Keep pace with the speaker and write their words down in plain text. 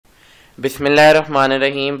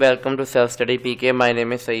Bismillahirrahmanirrahim. Welcome to Self Study PK. My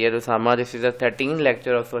name is Sayyid Usama. This is the 13th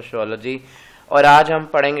lecture of sociology. और आज हम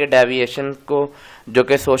पढ़ेंगे deviation को, जो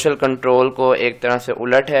कि सोशल कंट्रोल को एक तरह से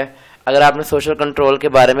उलट है। अगर आपने सोशल कंट्रोल के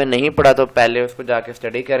बारे में नहीं पढ़ा तो पहले उसको जाके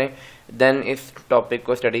स्टडी करें, देन इस टॉपिक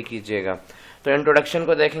को स्टडी कीजिएगा। तो इंट्रोडक्शन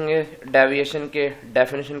को देखेंगे, डेविएशन के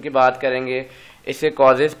डेफिनेशन की बात करेंगे, इसके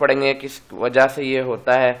कॉजेज पढ़ेंगे, किस वजह से ये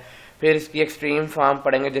होता है, फिर इसकी एक्सट्रीम फॉर्म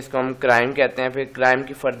पढ़ेंगे जिसको हम क्राइम कहते हैं, फिर क्राइम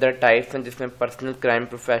की फर्दर टाइप्स हैं जिसमें personal crime,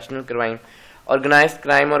 professional crime, organised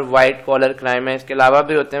crime और वाइट कॉलर क्राइम है। इसके अलावा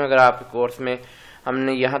भी होते हैं मगर आपके कोर्स में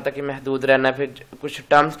हमने यहाँ तक ही महदूद रहना। फिर कुछ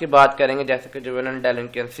टर्म्स की बात करेंगे जैसे कि जुवेनाइल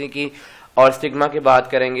डेलिंक्वेंसी की और स्टिग्मा की बात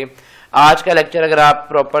करेंगे। आज का लेक्चर अगर आप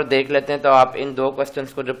प्रॉपर देख लेते हैं तो आप इन दो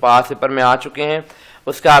क्वेश्चंस को जो पास पेपर में आ चुके हैं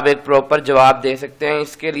उसका आप एक प्रॉपर जवाब दे सकते हैं।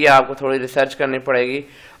 इसके लिए आपको थोड़ी रिसर्च करनी पड़ेगी।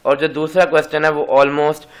 और जो दूसरा क्वेश्चन है वो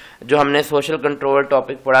ऑलमोस्ट जो हमने सोशल कंट्रोल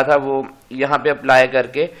टॉपिक पढ़ा था वो यहाँ पे अप्लाई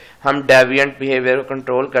करके हम डेविएंट बिहेवियर को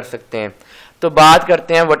कंट्रोल कर सकते हैं। तो बात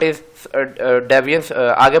करते हैं व्हाट इज डेविएंस।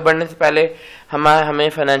 आगे बढ़ने से पहले हमें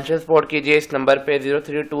फाइनेंशियल सपोर्ट कीजिए इस नंबर पे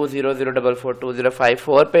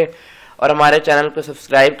 0320044254 पे, और हमारे चैनल को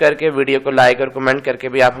सब्सक्राइब करके वीडियो को लाइक और कमेंट करके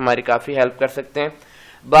भी आप हमारी काफ़ी हेल्प कर सकते हैं।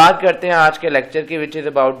 बात करते हैं आज के लेक्चर की विच इज़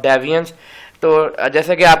अबाउट डेविएंस। तो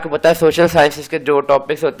जैसा कि आपको पता है सोशल साइंसेस के जो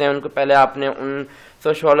टॉपिक्स होते हैं उनको पहले आपने उन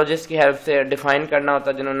सोशियोलॉजिस्ट की हेल्प से डिफाइन करना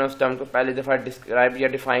होता है जिन्होंने उस टर्म को पहली दफ़ा डिस्क्राइब या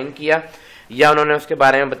डिफाइन किया या उन्होंने उसके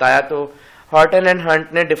बारे में बताया। तो हॉर्टन एंड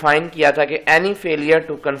हंट ने डिफाइन किया था कि any failure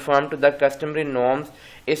to confirm to the customary norms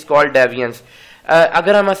is called डेविएंस।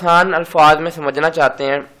 अगर हम आसान अल्फाज में समझना चाहते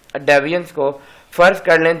हैं डेविएंस को, फर्ज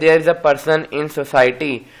कर लें there is a person in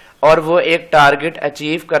society और वो एक टारगेट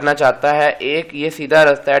अचीव करना चाहता है। एक ये सीधा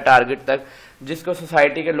रास्ता है टारगेट तक जिसको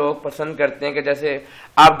सोसाइटी के लोग पसंद करते हैं कि जैसे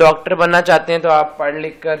आप डॉक्टर बनना चाहते हैं तो आप पढ़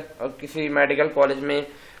लिख कर किसी मेडिकल कॉलेज में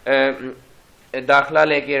दाखिला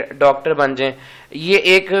लेके डॉक्टर बन जाएं। ये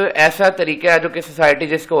एक ऐसा तरीका है जो कि सोसाइटी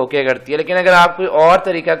जिसको ओके करती है। लेकिन अगर आप कोई और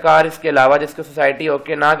तरीका कार इसके अलावा जिसको सोसाइटी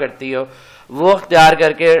ओके ना करती हो वो अख्तियार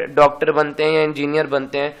करके डॉक्टर बनते हैं या इंजीनियर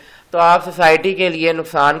बनते हैं तो आप सोसाइटी के लिए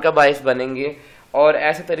नुकसान का बाइस बनेंगे और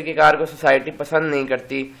ऐसे तरीक़ेकार को सोसाइटी पसंद नहीं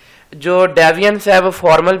करती। जो डेविएंस है वो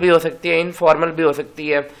फॉर्मल भी हो सकती है, इनफॉर्मल भी हो सकती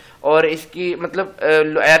है, और इसकी मतलब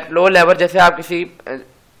एट लो लेवल जैसे आप किसी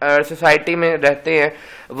सोसाइटी में रहते हैं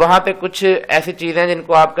वहाँ पे कुछ ऐसी चीज़ें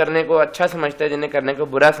जिनको आप करने को अच्छा समझते हैं, जिन्हें करने को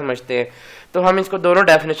बुरा समझते हैं। तो हम इसको दोनों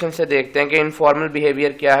डेफिनेशन से देखते हैं कि इनफॉर्मल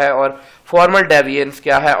बिहेवियर क्या है और फॉर्मल डेविएंस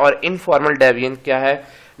क्या है और इनफॉर्मल डेविएंस क्या है।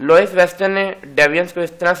 लुइस वेस्टन ने डेविएंस को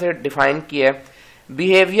इस तरह से डिफाइन किया है,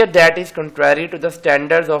 behavior that is contrary to the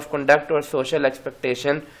standards of conduct or social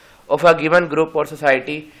expectation of a given group or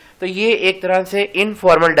society। तो ये एक तरह से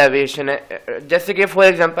इनफॉर्मल डेविएशन है। जैसे कि फॉर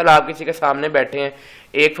एग्जांपल आप किसी के सामने बैठे हैं,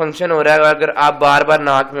 एक फंक्शन हो रहा है और अगर आप बार बार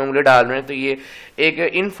नाक में उंगली डाल रहे हैं तो ये एक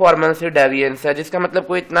इनफॉर्मल सी डेविएंस है जिसका मतलब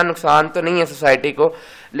कोई इतना नुकसान तो नहीं है सोसाइटी को।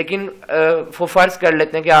 लेकिन फर्ज कर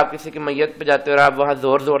लेते हैं कि आप किसी की मैयत पे जाते हैं और आप वहाँ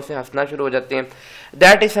ज़ोर ज़ोर से हंसना शुरू हो जाते हैं।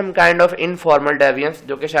 That is some kind of informal डेविएंस,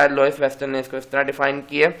 जो कि शायद लुइस वेस्टन ने इसको इस तरह डिफाइन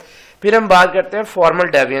किया। फिर हम बात करते हैं फॉर्मल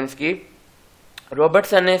डेविएंस की।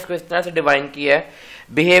 रॉबर्टसन ने इसको इस तरह से डिफाइन किया है,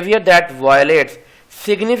 behaviour that violets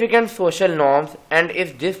significant social norms and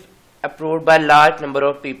is disapproved by large number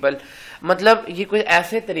of people. मतलब ये कुछ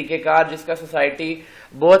ऐसे तरीक़ेकार जिसका सोसाइटी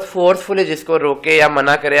बहुत फोर्सफुली जिसको रोके या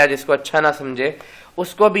मना करे या जिसको अच्छा ना समझे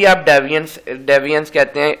उसको भी आप डेविएंस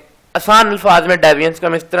कहते हैं। आसान अल्फाज में डेविएंस को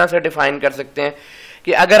हम इस तरह से डिफाइन कर सकते हैं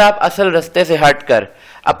कि अगर आप असल रास्ते से हट कर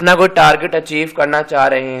अपना कोई टारगेट अचीव करना चाह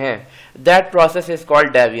रहे हैं, दैट प्रोसेस इज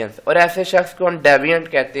कॉल्ड डेविएंस। और ऐसे शख्स को हम डेविएंट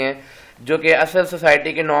कहते हैं जो कि असल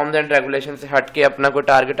सोसाइटी के नॉर्म्स एंड रेगुलेशन से हट के अपना कोई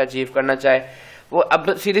टारगेट अचीव करना चाहे। वो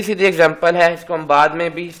अब सीधी सीधी एग्जांपल है, इसको हम बाद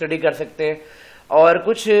में भी स्टडी कर सकते हैं। और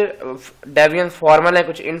कुछ डेविएंस फॉर्मल है,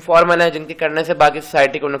 कुछ इनफॉर्मल है जिनके करने से बाकी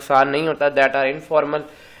सोसाइटी को नुकसान नहीं होता, दैट आर इनफॉर्मल।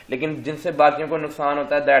 लेकिन जिनसे बाकियों को नुकसान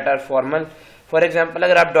होता है that are formal. For example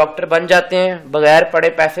अगर आप डॉक्टर बन जाते हैं बगैर पड़े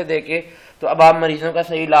पैसे देके तो अब आप मरीजों का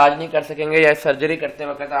सही इलाज नहीं कर सकेंगे या सर्जरी करते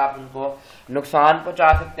वक्त आप उनको नुकसान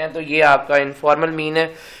पहुंचा सकते हैं, तो ये आपका इनफॉर्मल मीन है।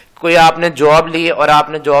 कोई आपने जॉब ली और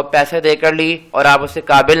आपने जॉब पैसे देकर ली और आप उससे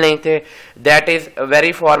काबिल नहीं थे, दैट इज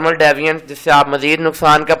वेरी फॉर्मल डेविएंस जिससे आप मजीद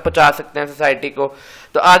नुकसान कब पहुंचा सकते हैं सोसाइटी को।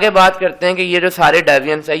 तो आगे बात करते हैं कि ये जो सारे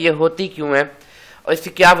डेविएंस है ये होती क्यों है और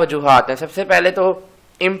इसकी क्या वजूहात हैं। सबसे पहले तो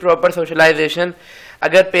इम्प्रॉपर सोशलाइजेशन।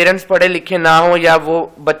 अगर पेरेंट्स पढ़े लिखे ना हो या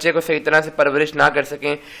वो बच्चे को सही तरह से परवरिश ना कर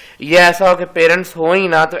सकें, या ऐसा हो कि पेरेंट्स हो ही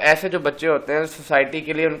ना, तो ऐसे जो बच्चे होते हैं सोसाइटी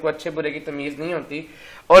के लिए उनको अच्छे बुरे की तमीज़ नहीं होती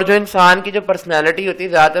और जो इंसान की जो पर्सनैलिटी होती है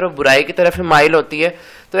ज़्यादातर वो बुराई की तरफ माइल होती है।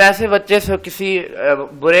 तो ऐसे बच्चे किसी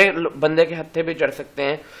बुरे बंदे के हत्थे भी चढ़ सकते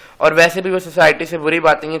हैं और वैसे भी वो सोसाइटी से बुरी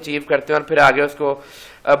बातें अचीव करते हैं और फिर आगे उसको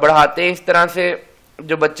बढ़ाते हैं। इस तरह से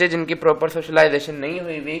जो बच्चे जिनकी प्रॉपर सोशलाइजेशन नहीं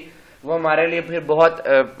हुई हुई वो हमारे लिए फिर बहुत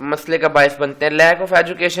मसले का बायस बनते हैं। लैक ऑफ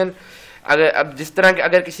एजुकेशन, अगर अब जिस तरह के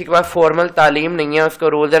अगर किसी के पास फॉर्मल तालीम नहीं है, उसको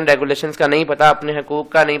रूल्स एंड रेगुलेशंस का नहीं पता, अपने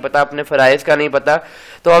हकूक का नहीं पता, अपने फ़राइज़ का नहीं पता,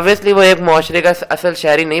 तो ऑब्वियसली वो एक माशरे का असल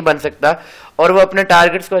शहरी नहीं बन सकता और वो अपने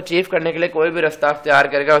टारगेट्स को अचीव करने के लिए कोई भी रास्ता अख्तियार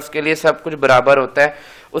करेगा, उसके लिए सब कुछ बराबर होता है,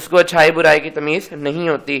 उसको अच्छाई बुराई की तमीज़ नहीं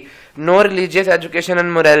होती। No religious education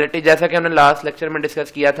and morality, जैसा कि हमने लास्ट लेक्चर में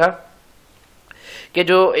डिस्कस किया था कि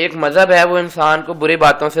जो एक मजहब है वो इंसान को बुरी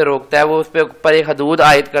बातों से रोकता है, वो उस पर ऊपर एक हदूद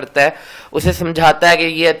आयद करता है, उसे समझाता है कि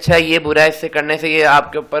ये अच्छा है, ये बुरा है, इससे करने से ये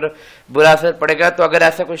आपके ऊपर बुरा असर पड़ेगा। तो अगर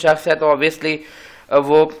ऐसा कोई शख्स है तो ऑब्वियसली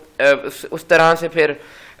वो उस तरह से फिर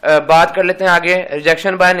बात कर लेते हैं आगे।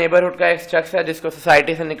 रिजेक्शन बाय नेबरहुड का एक शख्स है जिसको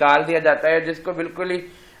सोसाइटी से निकाल दिया जाता है, जिसको बिल्कुल ही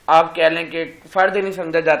आप कह लें कि फर्द ही नहीं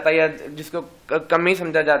समझा जाता या जिसको कमी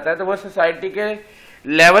समझा जाता है, तो वो सोसाइटी के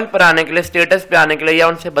लेवल पर आने के लिए, स्टेटस पे आने के लिए या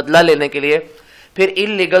उनसे बदला लेने के लिए फिर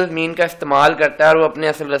इलीगल मीन का इस्तेमाल करता है और वो अपने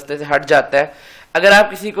असल रास्ते से हट जाता है। अगर आप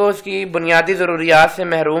किसी को उसकी बुनियादी ज़रूरियात से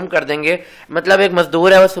महरूम कर देंगे, मतलब एक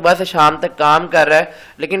मजदूर है वो सुबह से शाम तक काम कर रहा है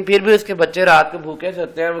लेकिन फिर भी उसके बच्चे रात को भूखे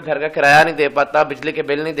सोते हैं, वो घर का किराया नहीं दे पाता, बिजली के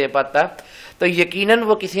बिल नहीं दे पाता, तो यकीनन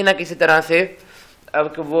वो किसी ना किसी तरह से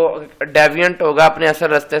अब वो डेविएंट होगा, अपने असल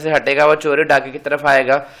रास्ते से हटेगा, वो चोरी डाके की तरफ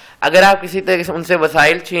आएगा। अगर आप किसी तरीके से उनसे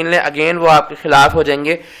वसाइल छीन लें, अगेन वो आपके खिलाफ हो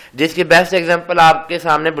जाएंगे, जिसकी बेस्ट एग्जांपल आपके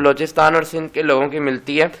सामने बलोचिस्तान और सिंध के लोगों की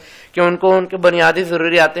मिलती है कि उनको उनके बुनियादी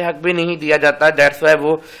ज़रूरियात हक भी नहीं दिया जाता। दैट्स वाई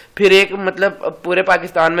वो फिर एक मतलब पूरे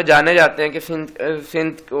पाकिस्तान में जाने जाते हैं कि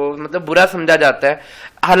सिंध को मतलब बुरा समझा जाता है,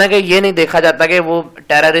 हालांकि ये नहीं देखा जाता कि वो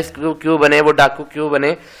टेररिस्ट क्यों बने, वो डाकू क्यों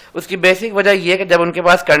बने। उसकी बेसिक वजह यह है कि जब उनके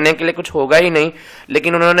पास करने के लिए कुछ होगा ही नहीं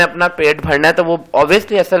लेकिन उन्होंने अपना पेट भरना है, तो वो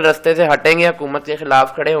ऑब्वियसली असल रास्ते से हटेंगे, हुकूमत के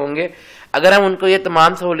खिलाफ खड़े होंगे। अगर हम उनको ये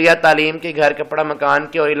तमाम सहूलियात, तालीम की, घर, कपड़ा, मकान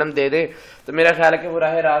की और इल्म दे दें तो मेरा ख्याल है कि वो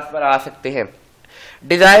राह रास्त पर आ सकते हैं।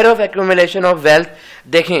 Desire of accumulation of wealth,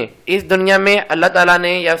 देखें इस दुनिया में अल्लाह ताला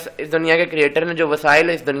ने या इस दुनिया के क्रिएटर ने जो वसाइल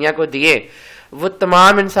इस दुनिया को दिए वो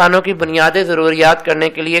तमाम इंसानों की बुनियादी ज़रूरियात करने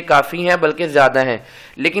के लिए काफ़ी हैं, बल्कि ज़्यादा हैं।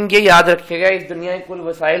 लेकिन ये याद रखिएगा इस दुनिया के कुल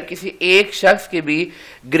वसाइल किसी एक शख्स की भी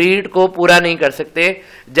ग्रीड को पूरा नहीं कर सकते।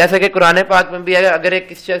 जैसा कि कुरान पाक में भी अगर एक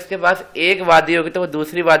किसी शख्स के पास एक वादी होगी तो वो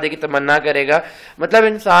दूसरी वादी की तमन्ना करेगा, मतलब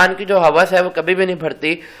इंसान की जो हवस है वो कभी भी नहीं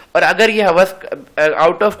भरती, और अगर ये हवस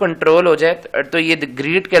आउट ऑफ कंट्रोल हो जाए तो ये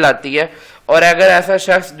ग्रीड कहलाती है। और अगर ऐसा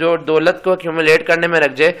शख्स जो दौलत को एक्यूमुलेट करने में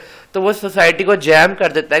रख जाए तो वो सोसाइटी को जैम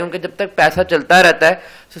कर देता है, क्योंकि जब तक पैसा चलता रहता है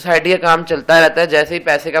सोसाइटी का काम चलता रहता है। जैसे ही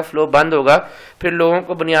पैसे का फ्लो बंद होगा फिर लोगों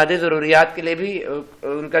को बुनियादी ज़रूरियात के लिए भी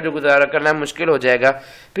उनका जो गुजारा करना मुश्किल हो जाएगा।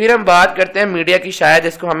 फिर हम बात करते हैं मीडिया की, शायद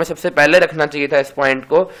इसको हमें सबसे पहले रखना चाहिए था इस पॉइंट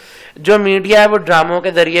को। जो मीडिया है वो ड्रामों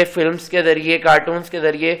के ज़रिए, फिल्म्स के ज़रिए, कार्टून्स के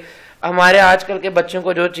ज़रिए हमारे आजकल के बच्चों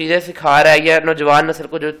को जो चीज़ें सिखा रहा है या नौजवान नस्ल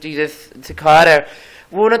को जो चीज़ें सिखा रहा है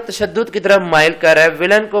वो ना तशद्दुद की तरफ माइल कर रहा है,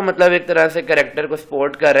 विलन को मतलब एक तरह से कैरेक्टर को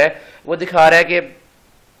सपोर्ट कर रहा है। वो दिखा रहा है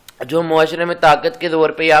कि जो मुआशरे में ताकत के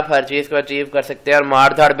जोर पे आप हर चीज़ को अचीव कर सकते हैं और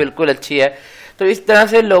मार धाड़ बिल्कुल अच्छी है। तो इस तरह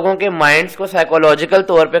से लोगों के माइंड्स को साइकोलॉजिकल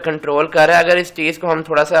तौर पे कंट्रोल कर रहा है। अगर इस चीज़ को हम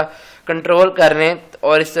थोड़ा सा कंट्रोल कर रहे हैं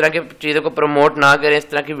और इस तरह की चीज़ों को प्रमोट ना करें, इस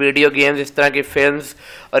तरह की वीडियो गेम्स, इस तरह की फिल्म्स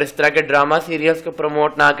और इस तरह के ड्रामा सीरियल्स को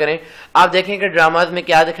प्रमोट ना करें। आप देखें कि ड्रामाज में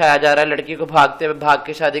क्या दिखाया जा रहा है, लड़की को भागते हुए भाग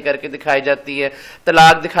के शादी करके दिखाई जाती है,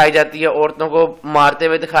 तलाक दिखाई जाती है, औरतों को मारते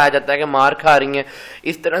हुए दिखाया जाता है कि मार खा रही हैं।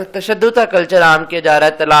 इस तरह तशद्दुद का कल्चर आम किया जा रहा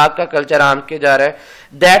है, तलाक का कल्चर आम किया जा रहा है।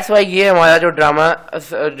 दैट्स वाई ये हमारा जो ड्रामा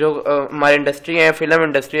जो हमारी इंडस्ट्री है, फिल्म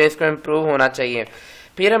इंडस्ट्री है, इसको इम्प्रूव होना चाहिए।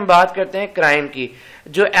 फिर हम बात करते हैं क्राइम की।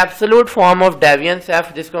 जो एब्सोल्यूट फॉर्म ऑफ डेवियंस है,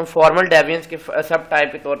 जिसको हम फॉर्मल डेवियंस के सब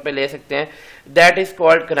टाइप के तौर पे ले सकते हैं, दैट इज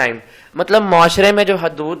कॉल्ड क्राइम। मतलब माशरे में जो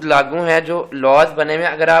हदूद लागू हैं, जो लॉज बने हुए,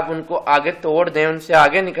 अगर आप उनको आगे तोड़ दें, उनसे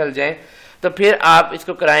आगे निकल जाएं तो फिर आप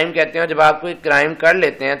इसको क्राइम कहते हैं। जब आप कोई क्राइम कर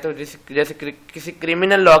लेते हैं तो जैसे किसी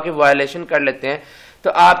क्रिमिनल लॉ की वायलेशन कर लेते हैं तो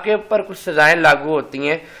आपके ऊपर कुछ सजाएं लागू होती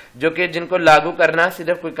हैं, जो कि जिनको लागू करना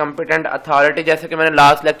सिर्फ कोई कॉम्पिटेंट अथॉरिटी, जैसे कि मैंने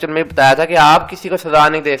लास्ट लेक्चर में बताया था कि आप किसी को सजा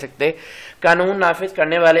नहीं दे सकते, कानून नाफिज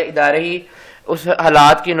करने वाले इदारे ही उस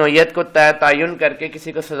हालात की नोयत को तयन करके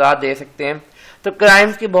किसी को सजा दे सकते हैं। तो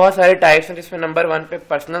क्राइम्स की बहुत सारे टाइप्स हैं, जिसमें नंबर 1 पे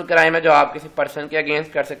पर्सनल क्राइम है, जो आप किसी पर्सन के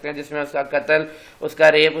अगेंस्ट कर सकते हैं, जिसमें उसका कत्ल, उसका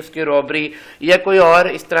रेप, उसकी रॉबरी या कोई और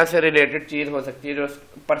इस तरह से रिलेटेड चीज हो सकती है जो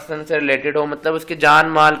पर्सन से रिलेटेड हो, मतलब उसकी जान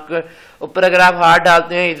माल के ऊपर अगर आप हाथ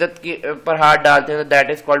डालते हैं, इज्जत की ऊपर हाथ डालते हैं, तो that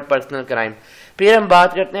is called personal crime. फिर हम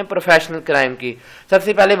बात करते हैं प्रोफेशनल क्राइम की।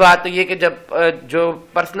 सबसे पहले बात तो ये कि जब जो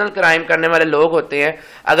पर्सनल क्राइम करने वाले लोग होते हैं,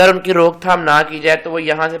 अगर उनकी रोकथाम ना की जाए तो वो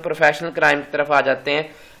यहाँ से प्रोफेशनल क्राइम की तरफ आ जाते हैं।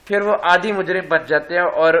 फिर वो आधी मुजरिम बच जाते हैं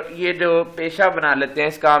और ये जो पेशा बना लेते हैं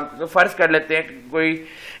इस काम को। फर्ज कर लेते हैं कि कोई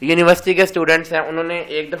यूनिवर्सिटी के स्टूडेंट्स हैं, उन्होंने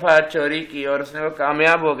एक दफ़ा चोरी की और उसमें वो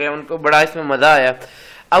कामयाब हो गए, उनको बड़ा इसमें मज़ा आया।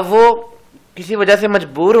 अब वो किसी वजह से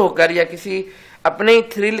मजबूर होकर या किसी अपने ही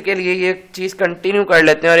थ्रिल के लिए ये चीज़ कंटिन्यू कर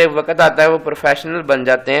लेते हैं और एक वक्त आता है वो प्रोफेशनल बन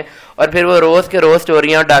जाते हैं और फिर वो रोज़ के रोज़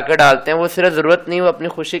चोरियाँ डाके डालते हैं। वो सिर्फ ज़रूरत नहीं, वो अपनी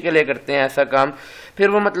खुशी के लिए करते हैं ऐसा काम। फिर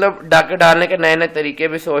वो मतलब डाके डालने के नए नए तरीके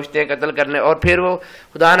भी सोचते हैं कत्ल करने, और फिर वो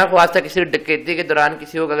खुदा ना ख्वास्ता किसी डकैती के दौरान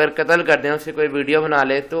किसी को अगर कत्ल कर दें, उससे कोई वीडियो बना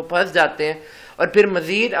ले तो फंस जाते हैं और फिर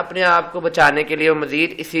मजीद अपने आप को बचाने के लिए वो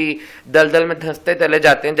मजीद इसी दलदल में धंसते चले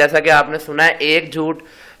जाते हैं। जैसा कि आपने सुना है, एक झूठ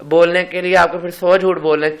बोलने के लिए आपको फिर 100 झूठ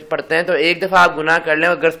बोलने पड़ते हैं। तो एक दफ़ा आप गुनाह कर लें,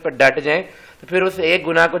 अगर उस पर डट जाएं तो फिर उस एक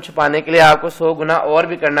गुनाह को छुपाने के लिए आपको 100 गुनाह और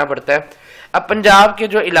भी करना पड़ता है। अब पंजाब के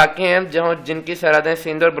जो इलाके हैं जहाँ जिनकी सरहदें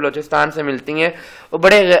सिंध और बलूचिस्तान से मिलती हैं, वो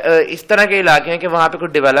बड़े इस तरह के इलाके हैं कि वहाँ पे कोई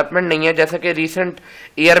डेवलपमेंट नहीं है। जैसा कि रिसेंट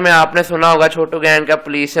ईयर में आपने सुना होगा छोटू गैंग का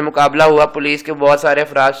पुलिस से मुकाबला हुआ, पुलिस के बहुत सारे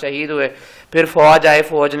अफराद शहीद हुए, फिर फौज आई,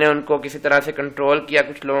 फौज ने उनको किसी तरह से कंट्रोल किया,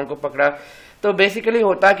 कुछ लोगों को पकड़ा। तो बेसिकली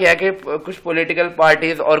होता क्या है कि कुछ पॉलिटिकल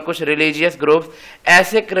पार्टीज और कुछ रिलीजियस ग्रुप्स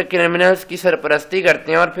ऐसे क्रिमिनल्स की सरपरस्ती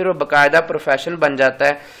करते हैं और फिर वो बाकायदा प्रोफेशन बन जाता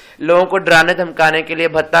है। लोगों को डराने धमकाने के लिए,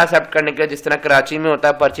 भत्ता एक्सेप्ट करने के लिए, जिस तरह कराची में होता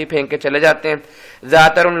है, पर्ची फेंक के चले जाते हैं।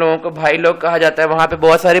 ज़्यादातर उन लोगों को भाई लोग कहा जाता है। वहाँ पे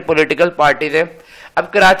बहुत सारी पॉलिटिकल पार्टीज हैं। अब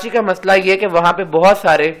कराची का मसला ये है कि वहाँ पे बहुत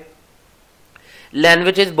सारे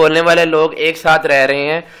लैंग्वेजेस बोलने वाले लोग एक साथ रह रहे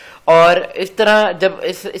हैं और इस तरह जब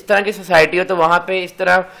इस तरह की सोसाइटी हो तो वहाँ पे इस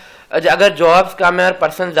तरह अगर जॉब्स कम है और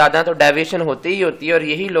पर्सन ज़्यादा है तो डेविएशन होती ही होती है। और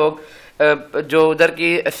यही लोग जो उधर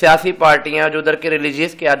की सियासी पार्टियाँ, जो उधर की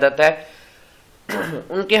रिलीजियस की आदत है,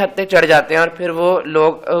 उनके हत्थे चढ़ जाते हैं और फिर वो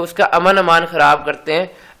लोग उसका अमन अमान ख़राब करते हैं।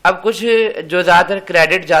 अब कुछ जो ज़्यादातर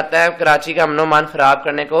क्रेडिट जाता है कराची का अमन अमान ख़राब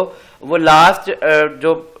करने को, वो लास्ट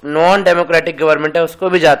जो नॉन डेमोक्रेटिक गवर्नमेंट है उसको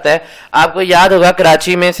भी जाता है। आपको याद होगा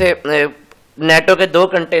कराची में से नेटो के 2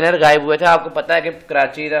 कंटेनर गायब हुए थे। आपको पता है कि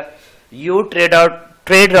कराची का you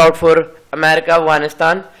trade route for America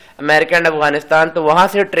Afghanistan, America and Afghanistan, तो वहां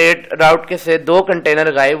से ट्रेड राउट के से 2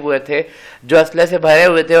 कंटेनर गायब हुए थे जो असले से भरे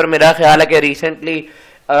हुए थे। और मेरा ख्याल है कि रिसेंटली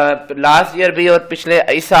लास्ट ईयर भी और पिछले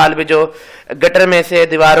इस साल भी जो गटर में से,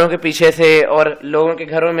 दीवारों के पीछे से और लोगों के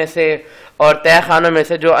घरों में से और तय खानों में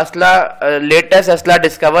से जो असला लेटेस्ट असला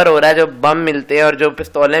डिस्कवर हो रहा है, जो बम मिलते हैं और जो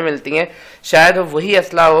पिस्तौलें मिलती हैं, शायद वही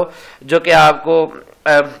असला हो जो कि आपको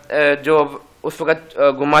जो उस वक्त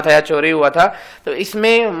गुमा था या चोरी हुआ था। तो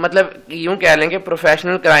इसमें मतलब यूं कह लेंगे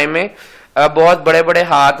प्रोफेशनल क्राइम में बहुत बड़े बड़े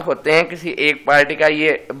हाथ होते हैं, किसी एक पार्टी का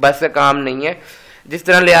ये बस से काम नहीं है। जिस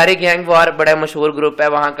तरह लियारी गैंग वार बड़ा मशहूर ग्रुप है,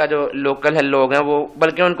 वहाँ का जो लोकल है लोग हैं वो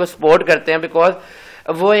बल्कि उनको सपोर्ट करते हैं, बिकॉज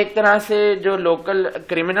वो एक तरह से जो लोकल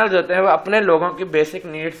क्रिमिनल्स होते हैं वो अपने लोगों की बेसिक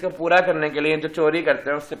नीड्स को पूरा करने के लिए जो चोरी करते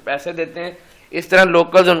हैं उससे पैसे देते हैं। इस तरह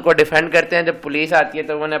लोकल्स उनको डिफेंड करते हैं। जब पुलिस आती है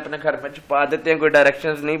तो उन्हें अपने घर में छुपा देते हैं, कोई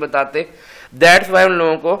डायरेक्शंस नहीं बताते। दैट्स वाई उन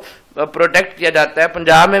लोगों को प्रोटेक्ट किया जाता है।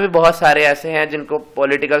 पंजाब में भी बहुत सारे ऐसे हैं जिनको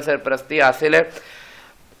पॉलिटिकल सरपरस्ती हासिल है,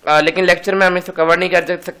 लेकिन लेक्चर में हम इसको कवर नहीं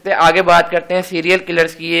कर सकते। आगे बात करते हैं सीरियल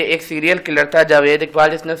किलर्स की। ये एक सीरियल किलर था जावेद इकबाल,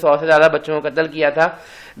 जिसने 100 से ज़्यादा बच्चों को कत्ल किया था।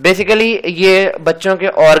 बेसिकली ये बच्चों के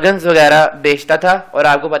ऑर्गन्स वगैरह बेचता था और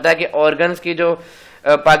आपको पता है कि ऑर्गन्स की जो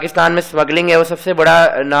पाकिस्तान में स्मगलिंग है वो सबसे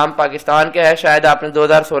बड़ा नाम पाकिस्तान का है। शायद आपने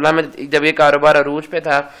 2016 में जब ये कारोबार अरूज पे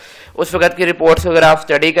था उस वक्त की रिपोर्ट्स अगर आप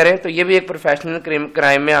स्टडी करें तो ये भी एक प्रोफेशनल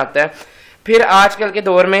क्राइम में आता है। फिर आजकल के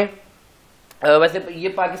दौर में वैसे ये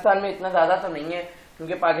पाकिस्तान में इतना ज़्यादा तो नहीं है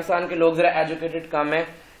क्योंकि पाकिस्तान के लोग ज़रा एजुकेटेड कम है,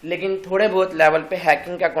 लेकिन थोड़े बहुत लेवल पे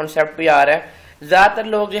हैकिंग का कॉन्सेप्ट भी आ रहा है। ज़्यादातर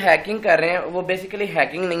लोग जो हैकिंग कर रहे हैं वो बेसिकली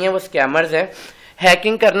हैकिंग नहीं है, वो स्कैमर्स हैं।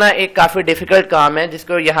 हैकिंग करना एक काफ़ी डिफिकल्ट काम है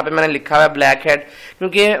जिसको यहाँ पे मैंने लिखा हुआ है ब्लैक हैट,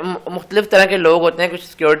 क्योंकि मुख्तलिफ तरह के लोग होते हैं। कुछ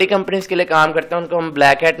सिक्योरिटी कंपनीज के लिए काम करते हैं, उनको हम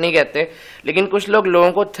ब्लैक हैट नहीं कहते, लेकिन कुछ लोग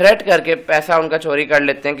लोगों को थ्रेट करके पैसा उनका चोरी कर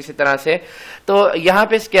लेते हैं किसी तरह से। तो यहाँ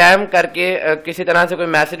पे स्कैम करके किसी तरह से कोई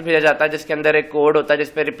मैसेज भेजा जाता है जिसके अंदर एक कोड होता है जिस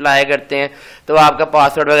पर रिप्लाई करते हैं, तो आपका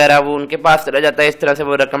पासवर्ड वगैरह वो उनके पास चला जाता है, इस तरह से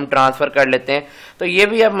वो रकम ट्रांसफ़र कर लेते हैं। तो ये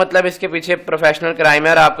भी अब मतलब इसके पीछे प्रोफेशनल क्राइम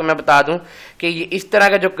है। और आपको मैं बता दूं कि इस तरह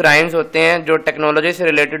के जो क्राइम्स होते हैं जो टेक्नोलॉजी से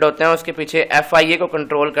रिलेटेड होते हैं उसके पीछे FIA को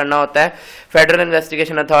कंट्रोल करना होता है, फेडरल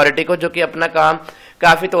इन्वेस्टिगेशन अथॉरिटी को, जो कि अपना काम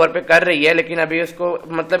काफ़ी तौर पे कर रही है, लेकिन अभी उसको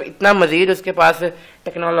मतलब इतना मजीद उसके पास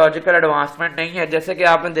टेक्नोलॉजिकल एडवांसमेंट नहीं है। जैसे कि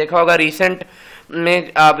आपने देखा होगा रिसेंट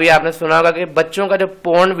में अभी आपने सुना होगा कि बच्चों का जो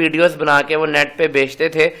पोर्न वीडियोस बना के वो नेट पे बेचते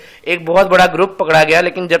थे, एक बहुत बड़ा ग्रुप पकड़ा गया,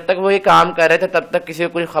 लेकिन जब तक वो ये काम कर रहे थे तब तक किसी को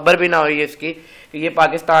कोई खबर भी ना हुई इसकी कि ये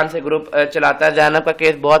पाकिस्तान से ग्रुप चलाता है। जैनब का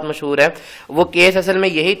केस बहुत मशहूर है। वो केस असल में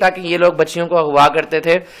यही था कि ये लोग बच्चियों को अगवा करते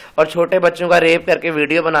थे और छोटे बच्चों का रेप करके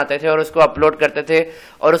वीडियो बनाते थे और उसको अपलोड करते थे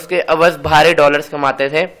और उसके अवज़ भारी डॉलर्स कमाते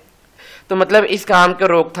थे। तो मतलब इस काम के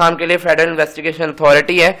रोकथाम के लिए फेडरल इन्वेस्टिगेशन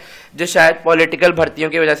अथॉरिटी है, जो शायद पॉलिटिकल भर्तियों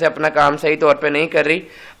की वजह से अपना काम सही तौर पे नहीं कर रही।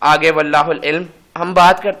 आगे वल्लाहुल इल्म। हम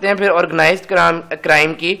बात करते हैं फिर ऑर्गेनाइज्ड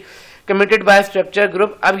क्राइम की, कमिटेड बाय स्ट्रक्चर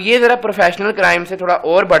ग्रुप। अब ये जरा प्रोफेशनल क्राइम से थोड़ा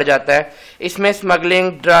और बढ़ जाता है। इसमें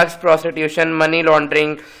smuggling, drugs, prostitution, money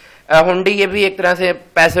laundering, हुंडी, ये भी एक तरह से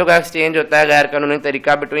पैसों का एक्सचेंज होता है गैर कानूनी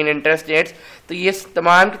तरीका बिटवीन इंटर स्टेट्स। तो ये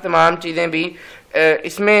तमाम की तमाम चीज़ें भी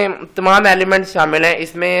इसमें तमाम एलिमेंट्स शामिल हैं।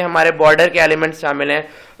 इसमें हमारे बॉर्डर के एलिमेंट्स शामिल हैं,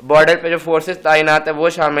 बॉर्डर पे जो फोर्सेस तैनात है वो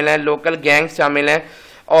शामिल हैं, लोकल गैंग्स शामिल हैं,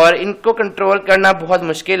 और इनको कंट्रोल करना बहुत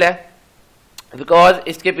मुश्किल है बिकॉज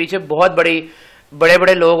इसके पीछे बहुत बड़े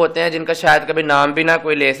बड़े लोग होते हैं जिनका शायद कभी नाम भी ना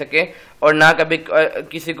कोई ले सके और ना कभी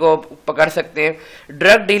किसी को पकड़ सकते हैं।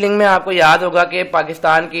 ड्रग डीलिंग में आपको याद होगा कि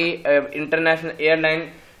पाकिस्तान की इंटरनेशनल एयरलाइन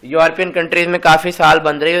यूरोपियन कंट्रीज में काफ़ी साल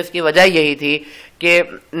बंद रही। उसकी वजह यही थी कि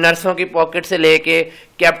नर्सों की पॉकेट से लेके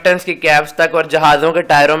कैप्टन्स की कैब्स तक और जहाज़ों के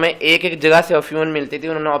टायरों में एक एक जगह से अफ्यून मिलती थी,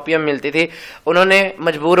 उन्होंने ओपियम मिलती थी। उन्होंने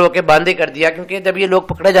मजबूर होकर बंद ही कर दिया क्योंकि जब ये लोग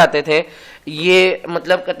पकड़े जाते थे ये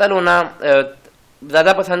मतलब कत्ल होना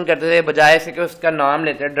ज़्यादा पसंद करते थे बजाय से कि उसका नाम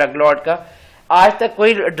लेते ड्रग लॉर्ड का। आज तक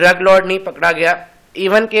कोई ड्रग लॉर्ड नहीं पकड़ा गया।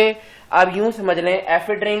 इवन के आप यूं समझ लें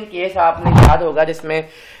एफेड्रिन केस आपने याद होगा जिसमें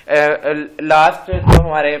लास्ट जो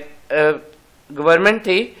हमारे गवर्नमेंट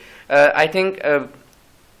थी, I think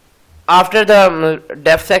after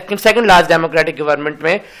the second last democratic government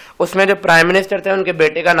में, उसमें जो प्राइम मिनिस्टर थे उनके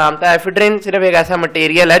बेटे का नाम था। एफेड्रिन सिर्फ एक ऐसा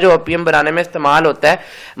मटेरियल है जो ओपियम बनाने में इस्तेमाल होता है।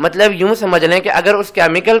 मतलब यूं समझ लें कि अगर उस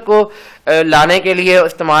केमिकल को लाने के लिए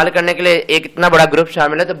इस्तेमाल करने के लिए एक इतना बड़ा ग्रुप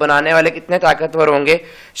शामिल है तो बनाने वाले कितने ताकतवर होंगे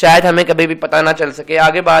शायद हमें कभी भी पता ना चल सके।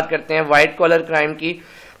 आगे बात करते हैं वाइट कॉलर क्राइम की।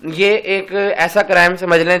 ये एक ऐसा क्राइम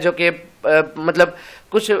समझ लें जो कि मतलब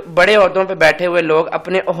कुछ बड़े ओहदों पे बैठे हुए लोग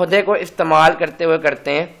अपने ओहदे को इस्तेमाल करते हुए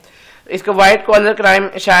करते हैं। इसको वाइट कॉलर क्राइम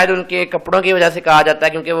शायद उनके कपड़ों की वजह से कहा जाता है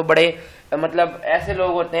क्योंकि वो बड़े मतलब ऐसे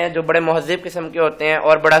लोग होते हैं जो बड़े महज़िब किस्म के होते हैं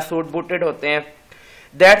और बड़ा सूट बूटेड होते हैं।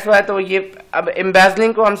 That's why. तो ये अब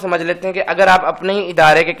एम्बेजलिंग को हम समझ लेते हैं कि अगर आप अपने ही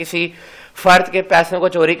इदारे के किसी फर्द के पैसों को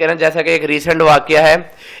चोरी करें, जैसा कि एक रीसेंट वाकया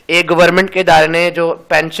है, एक गवर्नमेंट के इदारे ने जो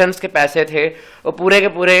पेंशन्स के पैसे थे वो पूरे के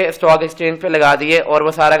पूरे स्टॉक एक्सचेंज पे लगा दिए और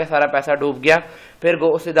वो सारा का सारा पैसा डूब गया। फिर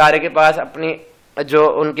उस इदारे के पास अपनी जो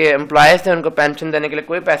उनके एम्प्लॉयज़ थे उनको पेंशन देने के लिए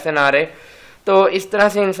कोई पैसे ना रहे। तो इस तरह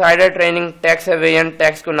से insider training, tax evasion,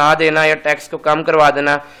 tax को ना देना या टैक्स को कम करवा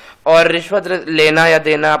देना और रिश्वत लेना या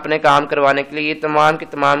देना अपने काम करवाने के लिए, ये तमाम के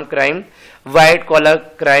तमाम क्राइम वाइट कॉलर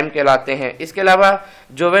क्राइम कहलाते हैं। इसके अलावा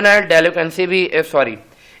जुवेनाइल डेलिक्वेंसी भी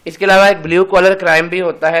इसके अलावा एक ब्लू कॉलर क्राइम भी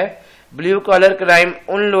होता है। ब्लू कॉलर क्राइम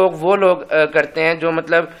वो लोग करते हैं जो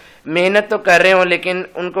मतलब मेहनत तो कर रहे हो लेकिन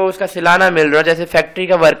उनको उसका सिलाना मिल रहा है। जैसे फैक्ट्री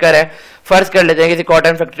का वर्कर है, फर्ज कर लेते हैं किसी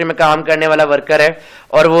कॉटन फैक्ट्री में काम करने वाला वर्कर है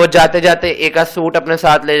और वो जाते जाते एक आध सूट अपने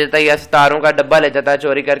साथ ले जाता है या सितारों का डब्बा ले जाता है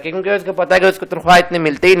चोरी करके, क्योंकि उसको पता है कि उसको तनख्वाह इतनी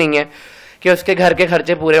मिलती ही नहीं है कि उसके घर के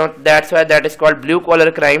खर्चे पूरे हों। That's why that is called blue collar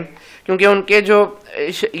crime. क्योंकि उनके जो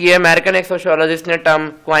ये अमेरिकन एक सोशियोलॉजिस्ट ने टर्म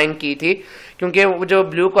क्वाइन की थी, क्योंकि वो जो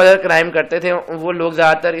ब्लू कलर क्राइम करते थे वो लोग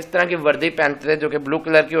ज़्यादातर इस तरह की वर्दी पहनते थे जो कि ब्लू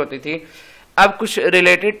कलर की होती थी। अब कुछ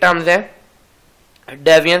रिलेटेड टर्म्स हैं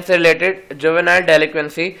डेवियंस से रिलेटेड। जुवेनाइल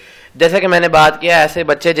डेलिक्वेंसी, जैसा कि मैंने बात किया, ऐसे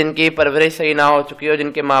बच्चे जिनकी परवरिश सही ना हो चुकी हो,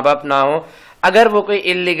 जिनके माँ बाप ना हो, अगर वो कोई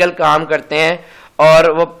इलीगल काम करते हैं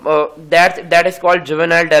और वो that is called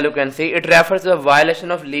juvenile डेलिक्वेंसी। It refers to the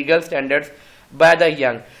violation of legal standards by the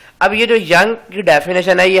young. अब ये जो यंग की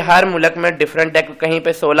डेफिनेशन है ये हर मुल्क में डिफरेंट है। कहीं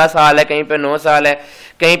पे 16 साल है, कहीं पे 9 साल है,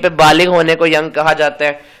 कहीं पे बालिग होने को यंग कहा जाता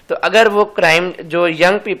है। तो अगर वो क्राइम जो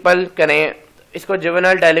यंग पीपल करें इसको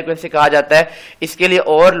जुवेनाइल डेलिक्वेंसी कहा जाता है। इसके लिए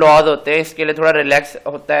और लॉज होते हैं, इसके लिए थोड़ा रिलैक्स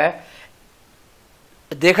होता है,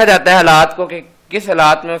 देखा जाता है हालात को कि किस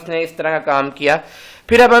हालात में उसने इस तरह का काम किया।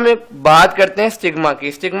 फिर अब हम एक बात करते हैं स्टिग्मा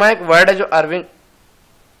की। स्टिग्मा एक वर्ड है जो अर्विंग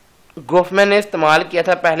गोफमैन ने इस्तेमाल किया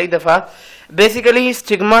था पहली दफा। बेसिकली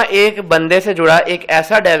स्टिग्मा एक बंदे से जुड़ा एक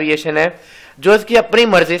ऐसा डेविएशन है जो उसकी अपनी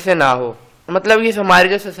मर्जी से ना हो। मतलब ये हमारी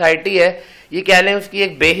जो सोसाइटी है ये कह लें उसकी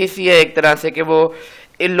एक बेहिसी है एक तरह से, कि वो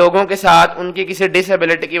इन लोगों के साथ उनकी किसी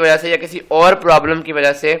डिसेबिलिटी की वजह से या किसी और प्रॉब्लम की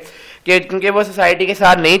वजह से, कि क्योंकि वो सोसाइटी के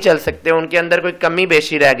साथ नहीं चल सकते, उनके अंदर कोई कमी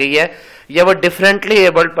बेशी रह गई है या वो डिफरेंटली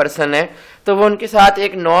एबल्ड पर्सन है, तो वो उनके साथ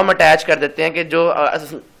एक नॉर्म अटैच कर देते हैं कि जो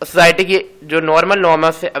सोसाइटी की जो नॉर्मल नॉर्म है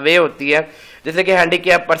उससे अवे होती है। जैसे कि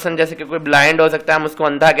हैंडीकैप पर्सन, जैसे कि कोई ब्लाइंड हो सकता है, हम उसको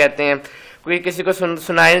अंधा कहते हैं। कोई किसी को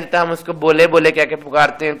सुनाई नहीं देता, हम उसको बोले बोले कह के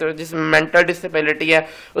पुकारते हैं। तो जिस मेंटल डिसेबिलिटी है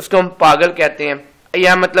उसको हम पागल कहते हैं।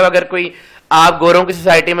 या मतलब अगर कोई आप गोरों की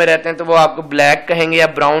सोसाइटी में रहते हैं तो वो आपको ब्लैक कहेंगे या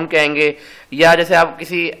ब्राउन कहेंगे, या जैसे आप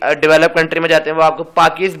किसी डेवलप कंट्री में जाते हैं वो आपको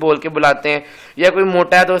पाकिज बोल के बुलाते हैं, या कोई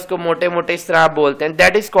मोटा है तो उसको मोटे मोटे इस तरह आप बोलते हैं।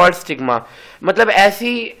 That is called stigma. मतलब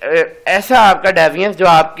ऐसा आपका डेवियंस जो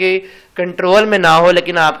आपके कंट्रोल में ना हो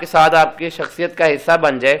लेकिन आपके साथ आपकी शख्सियत का हिस्सा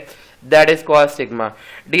बन जाए, that is called stigma.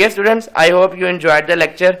 Dear students, I hope you enjoyed the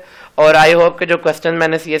lecture, और आई होप के जो क्वेश्चन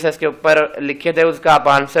मैंने CSS के ऊपर लिखे थे उसका आप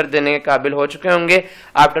आंसर देने के काबिल हो चुके होंगे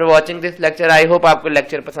after watching this lecture. I hope आपको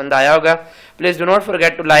लेक्चर पसंद आया होगा। Please do not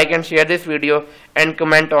forget to like and share this video and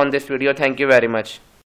comment on this video. Thank you very much.